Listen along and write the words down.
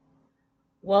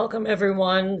Welcome,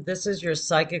 everyone. This is your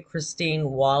psychic Christine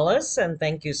Wallace, and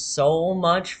thank you so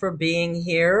much for being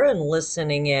here and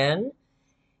listening in.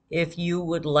 If you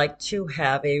would like to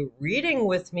have a reading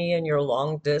with me in your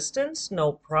long distance,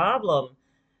 no problem.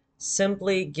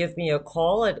 Simply give me a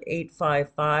call at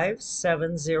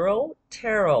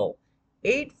 855-70-TAROT,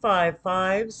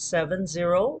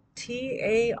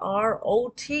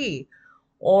 855-70-TAROT,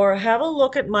 or have a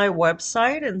look at my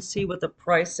website and see what the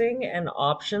pricing and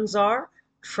options are,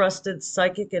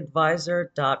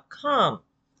 trustedpsychicadvisor.com.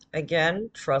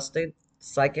 Again,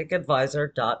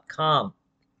 trustedpsychicadvisor.com.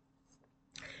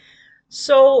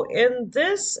 So, in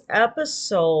this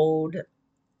episode,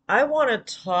 I want to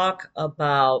talk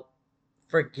about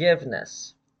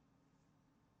forgiveness.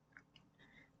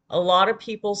 A lot of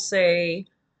people say,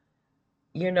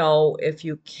 if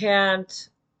you can't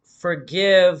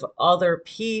forgive other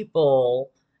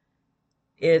people,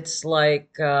 it's like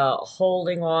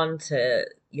holding on to,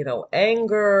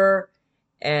 anger,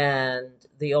 and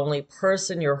the only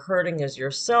person you're hurting is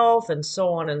yourself, and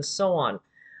so on and so on.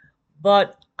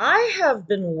 But I have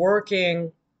been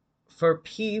working for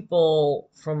people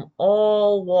from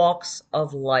all walks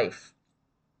of life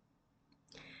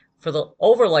for the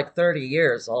over like 30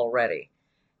 years already.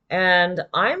 And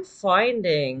I'm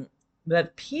finding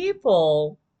that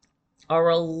people are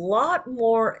a lot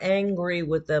more angry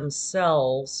with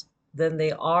themselves than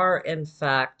they are, in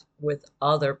fact, with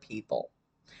other people.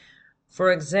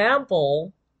 For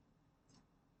example,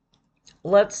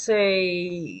 let's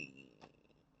say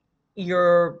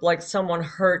you're like someone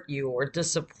hurt you or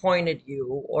disappointed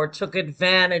you or took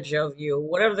advantage of you,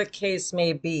 whatever the case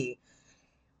may be.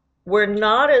 We're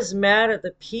not as mad at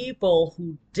the people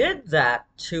who did that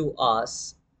to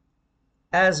us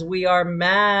as we are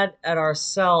mad at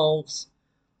ourselves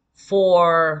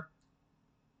for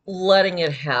letting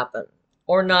it happen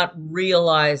or not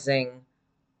realizing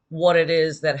what it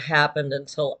is that happened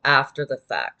until after the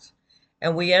fact.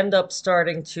 And we end up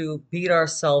starting to beat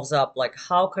ourselves up like,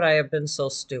 how could I have been so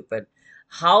stupid?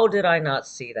 How did I not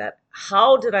see that?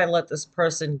 How did I let this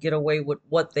person get away with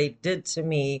what they did to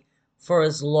me for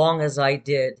as long as I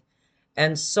did?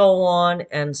 And so on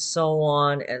and so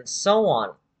on and so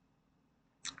on.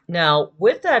 Now,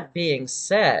 with that being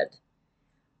said,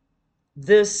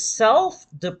 this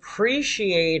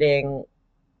self-depreciating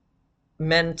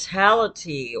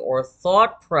mentality or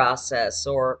thought process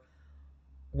or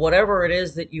whatever it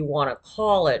is that you want to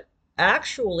call it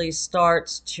actually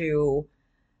starts to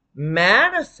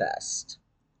manifest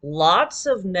lots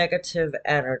of negative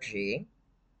energy.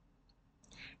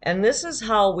 And this is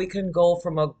how we can go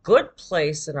from a good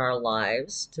place in our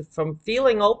lives to from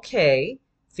feeling okay,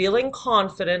 feeling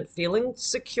confident, feeling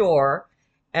secure,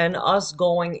 and us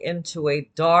going into a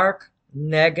dark,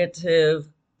 negative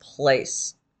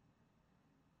place.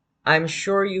 I'm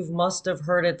sure you must have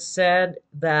heard it said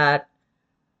that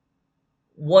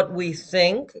what we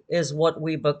think is what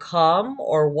we become,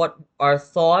 or what our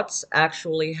thoughts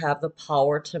actually have the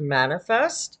power to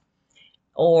manifest,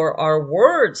 or our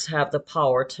words have the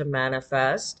power to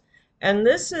manifest. And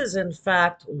this is, in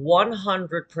fact,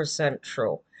 100%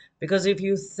 true. Because if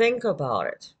you think about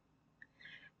it,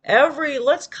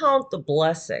 let's count the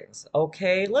blessings,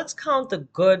 okay? Let's count the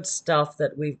good stuff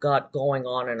that we've got going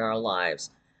on in our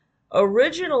lives.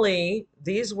 Originally,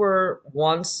 these were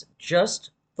once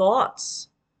just thoughts.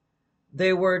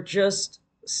 They were just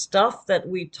stuff that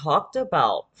we talked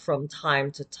about from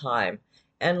time to time.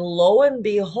 And lo and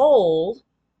behold,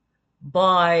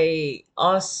 by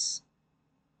us,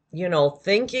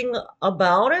 thinking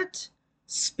about it,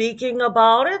 speaking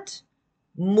about it,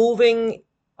 moving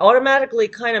automatically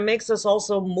kind of makes us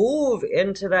also move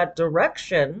into that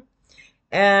direction.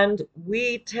 And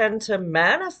we tend to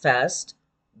manifest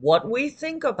what we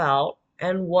think about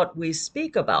and what we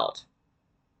speak about.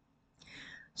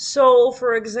 So,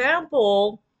 for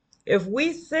example, if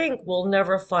we think we'll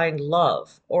never find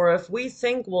love, or if we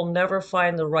think we'll never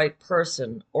find the right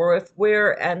person, or if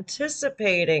we're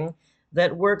anticipating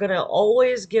that we're going to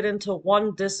always get into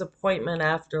one disappointment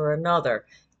after another,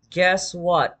 guess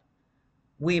what?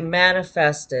 We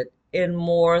manifest it in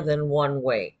more than one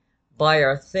way, by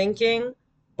our thinking,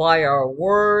 by our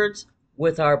words,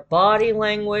 with our body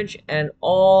language, and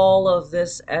all of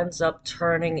this ends up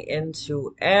turning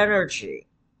into energy.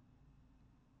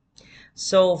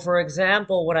 So, for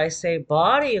example, when I say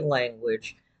body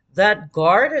language, that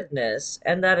guardedness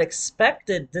and that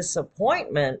expected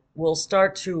disappointment will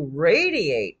start to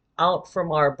radiate out from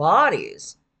our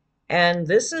bodies. And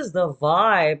this is the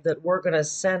vibe that we're going to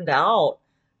send out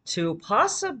to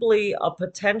possibly a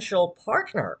potential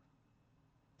partner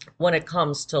when it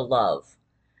comes to love.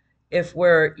 If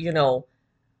we're,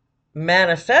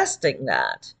 manifesting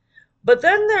that. But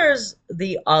then there's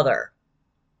the other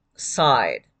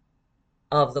side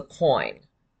of the coin,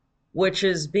 which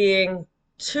is being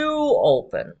too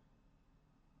open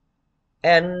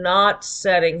and not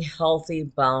setting healthy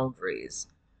boundaries.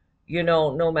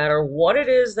 No matter what it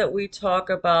is that we talk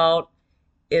about,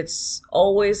 it's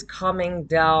always coming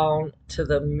down to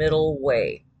the middle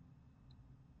way,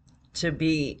 to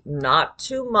be not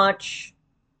too much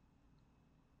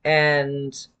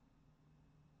and,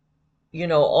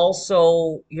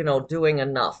 also, doing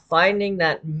enough, finding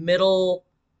that middle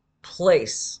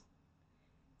place.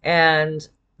 And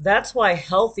that's why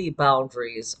healthy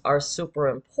boundaries are super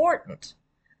important.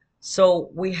 So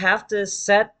we have to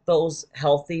set those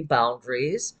healthy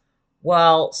boundaries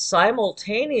while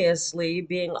simultaneously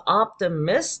being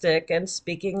optimistic and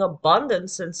speaking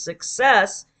abundance and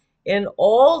success in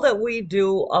all that we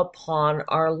do upon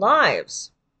our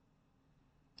lives.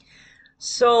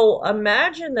 So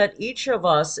imagine that each of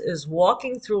us is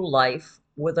walking through life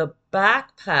with a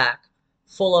backpack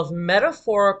full of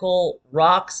metaphorical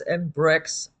rocks and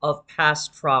bricks of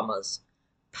past traumas,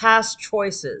 past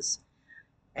choices,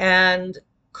 and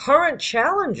current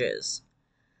challenges.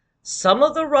 Some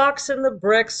of the rocks and the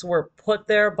bricks were put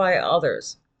there by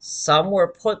others. Some were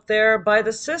put there by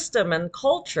the system and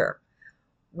culture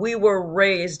we were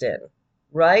raised in,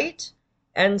 right?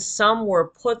 And some were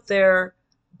put there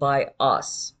by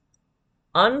us.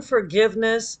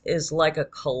 Unforgiveness is like a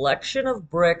collection of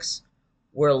bricks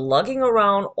we're lugging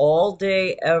around all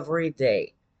day, every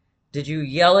day. Did you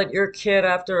yell at your kid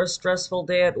after a stressful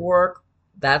day at work?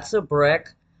 That's a brick.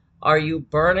 Are you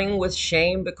burning with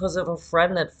shame because of a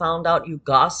friend that found out you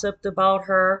gossiped about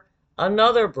her?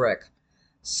 Another brick.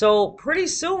 So pretty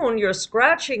soon you're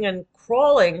scratching and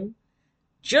crawling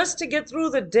just to get through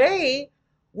the day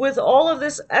with all of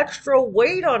this extra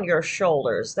weight on your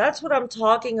shoulders. That's what I'm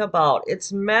talking about.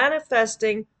 It's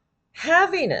manifesting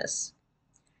heaviness.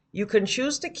 You can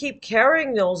choose to keep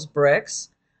carrying those bricks,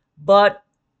 but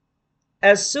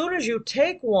as soon as you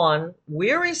take one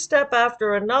weary step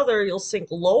after another, you'll sink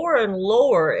lower and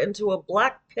lower into a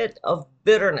black pit of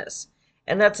bitterness.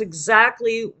 And that's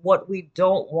exactly what we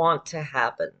don't want to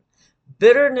happen.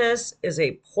 Bitterness is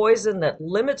a poison that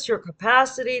limits your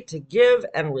capacity to give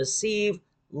and receive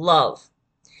love.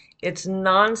 It's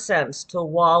nonsense to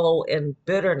wallow in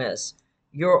bitterness.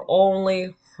 You're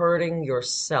only hurting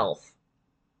yourself.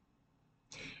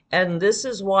 And this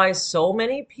is why so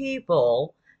many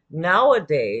people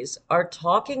nowadays are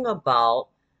talking about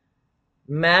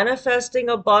manifesting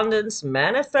abundance,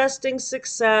 manifesting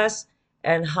success,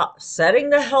 and setting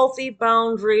the healthy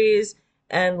boundaries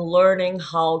and learning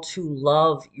how to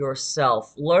love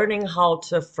yourself, learning how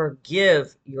to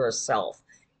forgive yourself.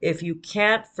 If you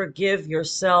can't forgive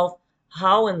yourself,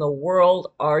 how in the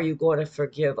world are you going to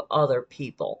forgive other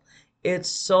people? It's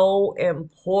so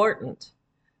important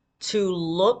to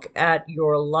look at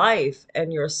your life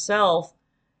and yourself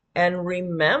and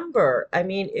remember, I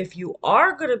mean, if you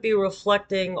are going to be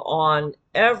reflecting on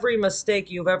every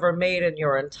mistake you've ever made in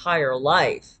your entire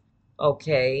life,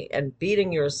 okay, and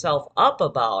beating yourself up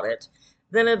about it,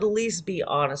 then at least be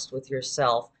honest with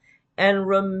yourself and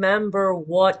remember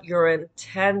what your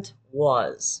intent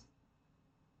was.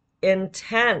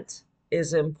 Intent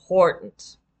is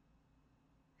important.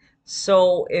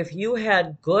 So if you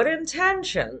had good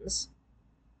intentions,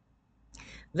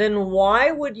 then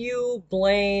why would you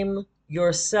blame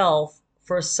yourself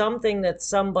for something that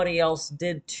somebody else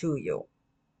did to you?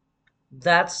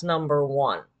 That's number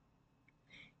one.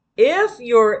 If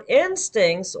your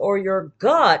instincts or your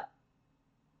gut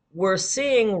were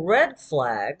seeing red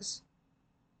flags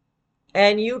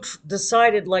and you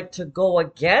decided like to go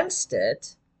against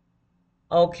it,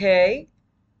 okay,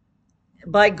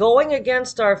 by going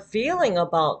against our feeling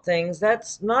about things,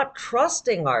 that's not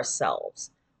trusting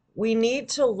ourselves. We need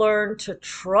to learn to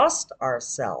trust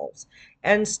ourselves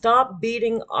and stop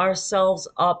beating ourselves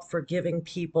up for giving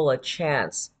people a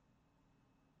chance.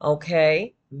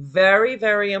 Okay? Very,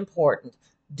 very important.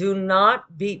 Do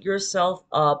not beat yourself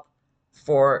up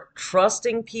for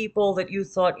trusting people that you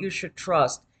thought you should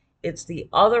trust. It's the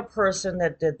other person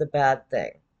that did the bad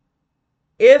thing.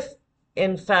 If,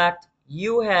 in fact,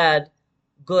 you had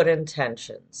good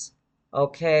intentions.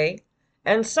 Okay?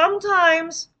 And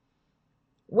sometimes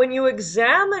when you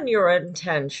examine your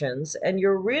intentions and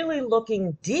you're really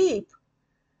looking deep,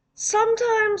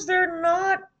 sometimes they're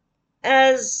not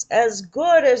as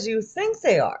good as you think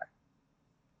they are.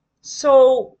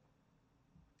 So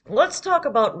let's talk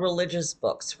about religious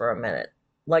books for a minute,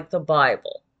 like the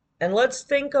Bible. And let's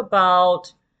think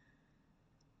about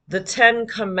the Ten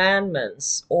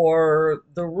Commandments or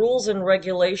the rules and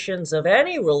regulations of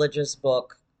any religious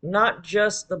book, not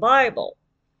just the Bible,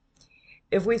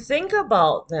 if we think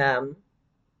about them,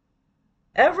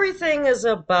 everything is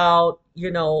about,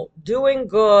 doing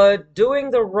good,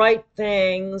 doing the right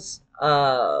things,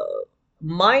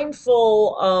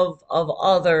 mindful of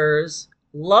others,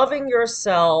 loving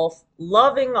yourself,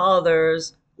 loving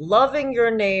others, loving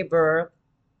your neighbor.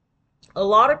 A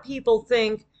lot of people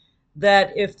think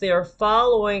that if they're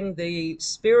following the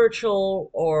spiritual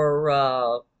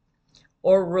or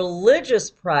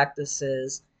religious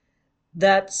practices,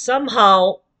 that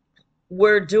somehow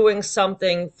we're doing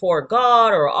something for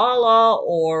God or Allah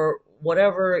or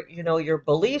whatever, your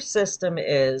belief system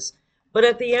is. But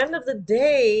at the end of the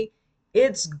day,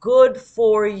 it's good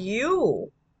for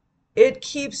you. It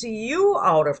keeps you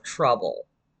out of trouble.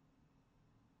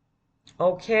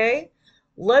 Okay?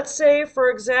 Let's say, for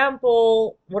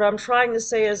example, what I'm trying to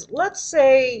say is, let's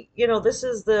say, this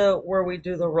is the where we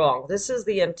do the wrong. This is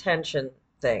the intention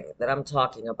thing that I'm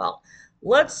talking about.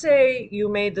 Let's say you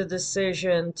made the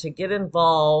decision to get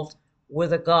involved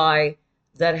with a guy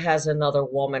that has another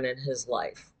woman in his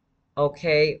life,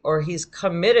 okay? Or he's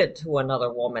committed to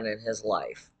another woman in his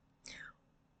life.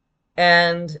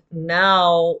 And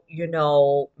now,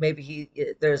 maybe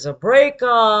there's a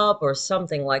breakup or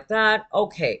something like that.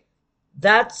 Okay,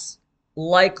 that's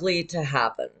likely to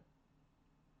happen.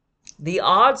 The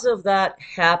odds of that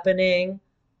happening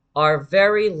are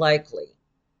very likely.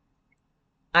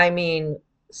 I mean,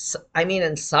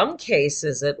 in some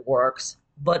cases it works,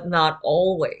 but not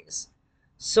always.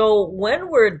 So when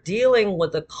we're dealing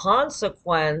with the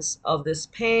consequence of this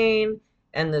pain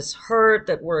and this hurt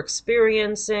that we're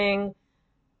experiencing,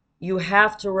 you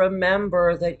have to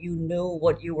remember that you knew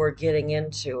what you were getting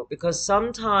into, because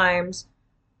sometimes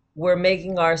we're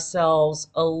making ourselves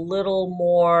a little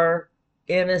more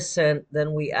innocent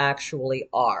than we actually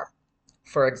are,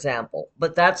 for example.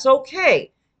 But that's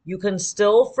okay. You can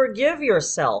still forgive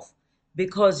yourself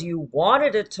because you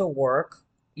wanted it to work.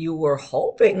 You were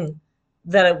hoping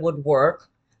that it would work,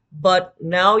 but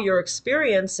now you're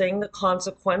experiencing the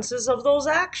consequences of those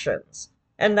actions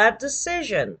and that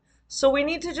decision. So we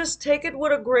need to just take it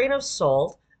with a grain of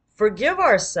salt, forgive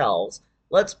ourselves.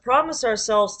 Let's promise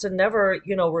ourselves to never,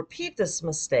 repeat this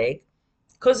mistake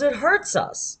because it hurts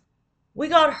us. We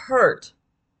got hurt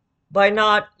by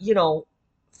not,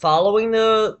 following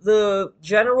the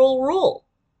general rule.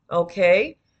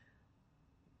 Okay?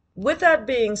 With that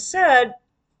being said,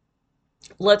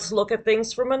 let's look at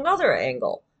things from another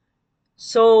angle.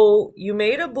 So you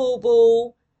made a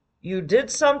boo-boo, you did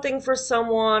something for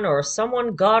someone, or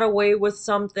someone got away with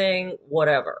something,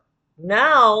 whatever.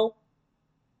 Now,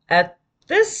 at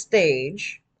this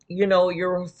stage,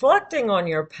 you're reflecting on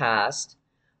your past,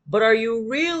 but are you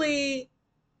really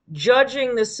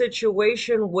judging the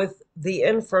situation with the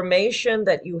information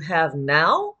that you have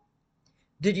now?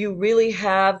 Did you really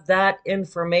have that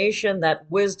information, that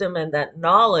wisdom, and that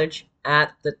knowledge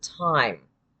at the time?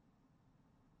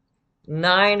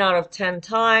 9 out of 10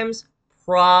 times,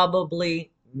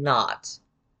 probably not.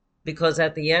 Because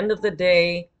at the end of the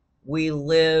day, we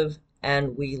live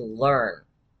and we learn.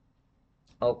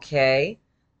 Okay?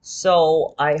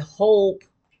 So I hope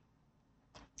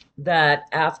that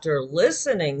after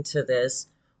listening to this,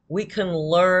 we can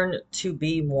learn to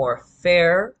be more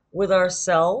fair with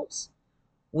ourselves.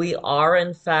 We are,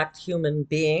 in fact, human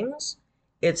beings.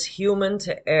 It's human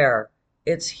to err.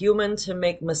 It's human to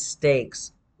make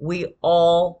mistakes. We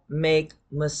all make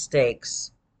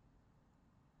mistakes.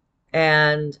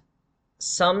 And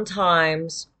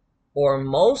sometimes, or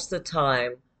most of the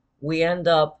time, we end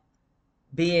up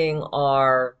being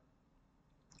our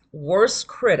worst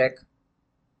critic,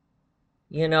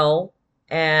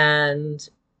 and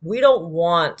we don't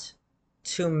want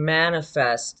to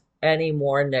manifest any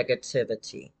more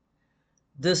negativity.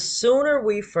 The sooner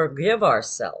we forgive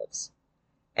ourselves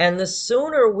and the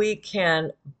sooner we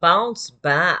can bounce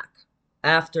back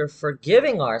after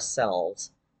forgiving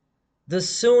ourselves, the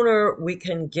sooner we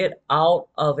can get out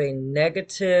of a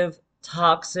negative,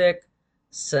 toxic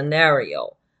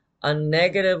scenario, a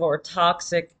negative or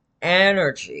toxic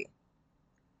energy,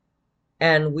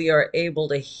 and we are able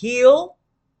to heal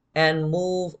and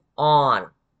move on.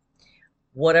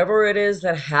 Whatever it is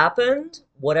that happened,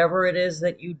 whatever it is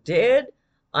that you did,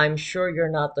 I'm sure you're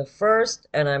not the first,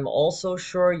 and I'm also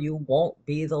sure you won't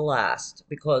be the last,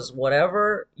 because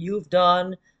whatever you've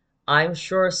done, I'm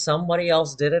sure somebody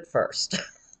else did it first.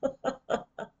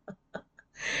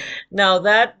 Now,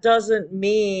 that doesn't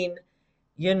mean,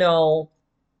 you know,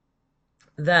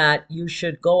 that you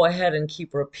should go ahead and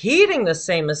keep repeating the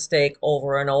same mistake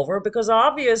over and over, because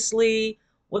obviously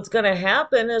what's going to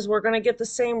happen is we're going to get the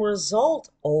same result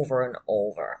over and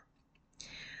over.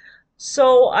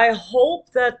 So I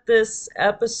hope that this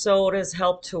episode has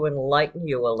helped to enlighten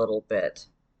you a little bit.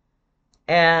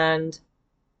 And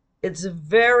it's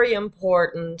very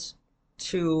important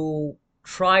to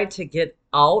try to get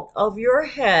out of your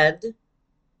head.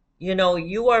 You know,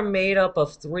 you are made up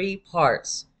of three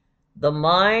parts: the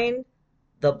mind,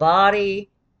 the body,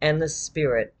 and the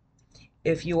spirit.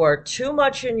 If you are too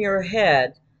much in your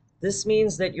head, this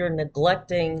means that you're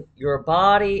neglecting your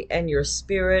body and your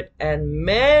spirit, and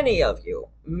many of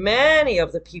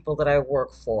the people that I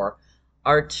work for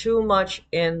are too much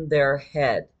in their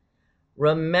head.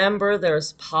 Remember,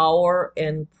 there's power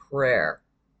in prayer.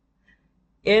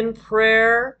 In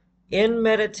prayer, in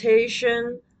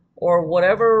meditation, or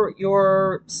whatever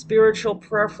your spiritual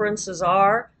preferences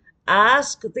are,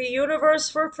 ask the universe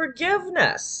for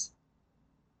forgiveness.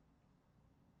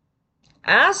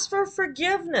 Ask for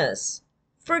forgiveness.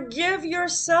 Forgive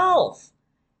yourself.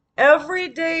 Every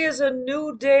day is a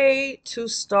new day to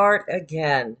start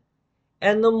again.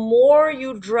 And the more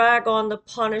you drag on the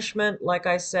punishment, like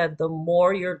I said, the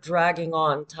more you're dragging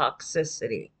on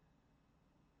toxicity.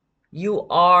 You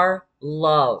are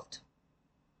loved.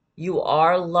 You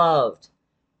are loved.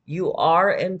 You are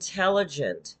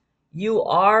intelligent. You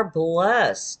are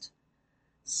blessed.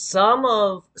 Some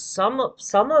of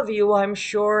you, I'm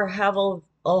sure, have a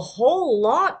whole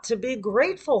lot to be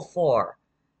grateful for.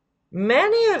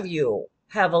 Many of you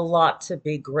have a lot to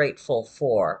be grateful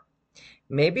for.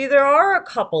 Maybe there are a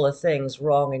couple of things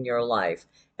wrong in your life,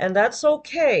 and that's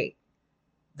okay.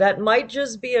 That might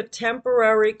just be a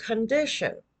temporary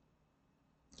condition.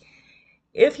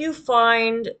 If you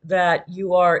find that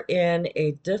you are in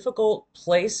a difficult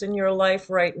place in your life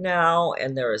right now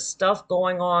and there is stuff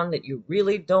going on that you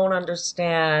really don't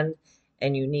understand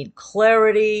and you need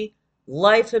clarity,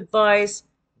 life advice,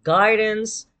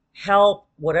 guidance, help,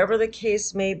 whatever the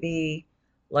case may be,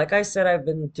 like I said, I've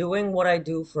been doing what I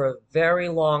do for a very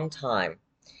long time.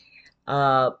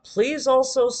 Please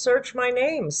also search my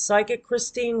name, Psychic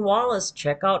Christine Wallace.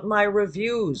 Check out my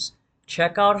reviews.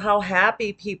 Check out how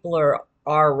happy people are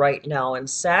right now and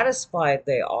satisfied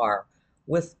they are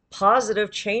with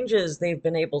positive changes they've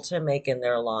been able to make in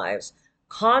their lives.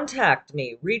 Contact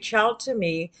me, reach out to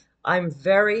me. I'm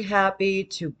very happy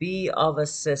to be of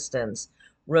assistance.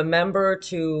 Remember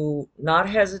to not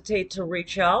hesitate to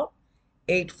reach out.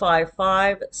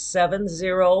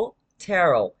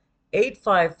 855-70-TAROT.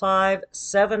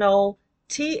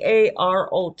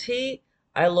 855-70-TAROT.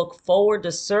 I look forward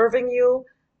to serving you.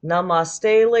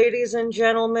 Namaste, ladies and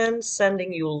gentlemen.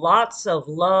 Sending you lots of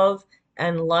love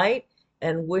and light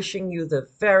and wishing you the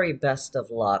very best of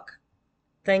luck.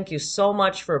 Thank you so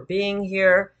much for being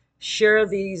here. Share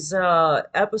these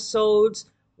episodes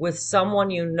with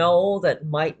someone you know that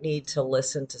might need to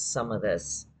listen to some of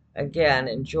this. Again,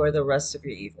 enjoy the rest of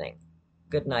your evening.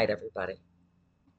 Good night, everybody.